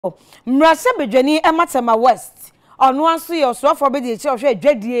Mrase bedwani ematema West ono anso ye osofo be de che ohwe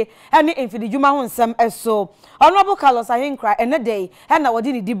adwadie ene infidijuma ho nsem eso Honorable Carlos Ahinkra ene day na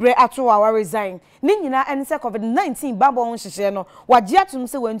wodi ni dibre ato wa resign ni nyina ene se COVID-19 babo ho hyehye no wagye atum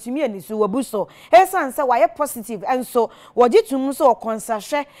se wantumi anisu wabuso esan se waye positive enso wagye tum se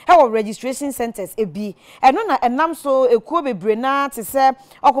okonsahwe he registration centers ebi eno na enam so ekuo bebre na te se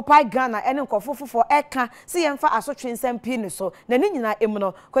occupy Ghana ene nkofofofo eka se yemfa asotwe nsem pi ni so na ni nyina emu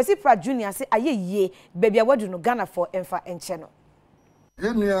no Kwesi Pratt Junior se ayeye baby awadu no Ghana for emfa enche no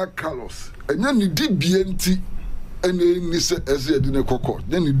Yenia Carlos enya ni dibienti ene ni se eze edi ne kokko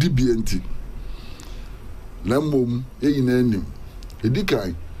ni dibienti na mom yina anim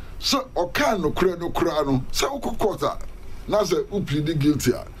edikai so oka no kura no se ukokota na se uplead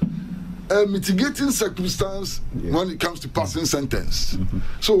guilty a mitigating circumstance when it comes to passing sentence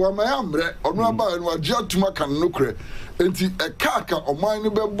so wa my amre onu aba no agya tuma kan no kura enti e kaka oman no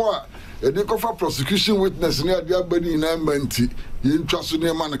bebo a e dey cover prosecution witness ni ade abani na manti ye ntwa so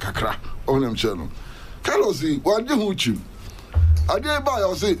ne man kakra onam che no Carlos wa de hu chi ade ba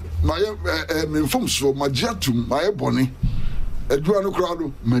ya say my memfom so magya tum my boni adua no kura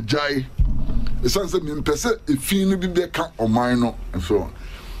do magyai e sanse mempese efi no bi be ka oman no so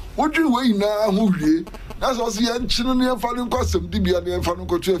Wodru we na hu hwie na so se yan chinu ne fa no kwasem dibia ne fa no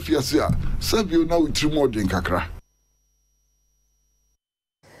kwatu afiase a sabio na wotri modern kakra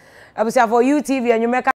Abusia for UTV and you make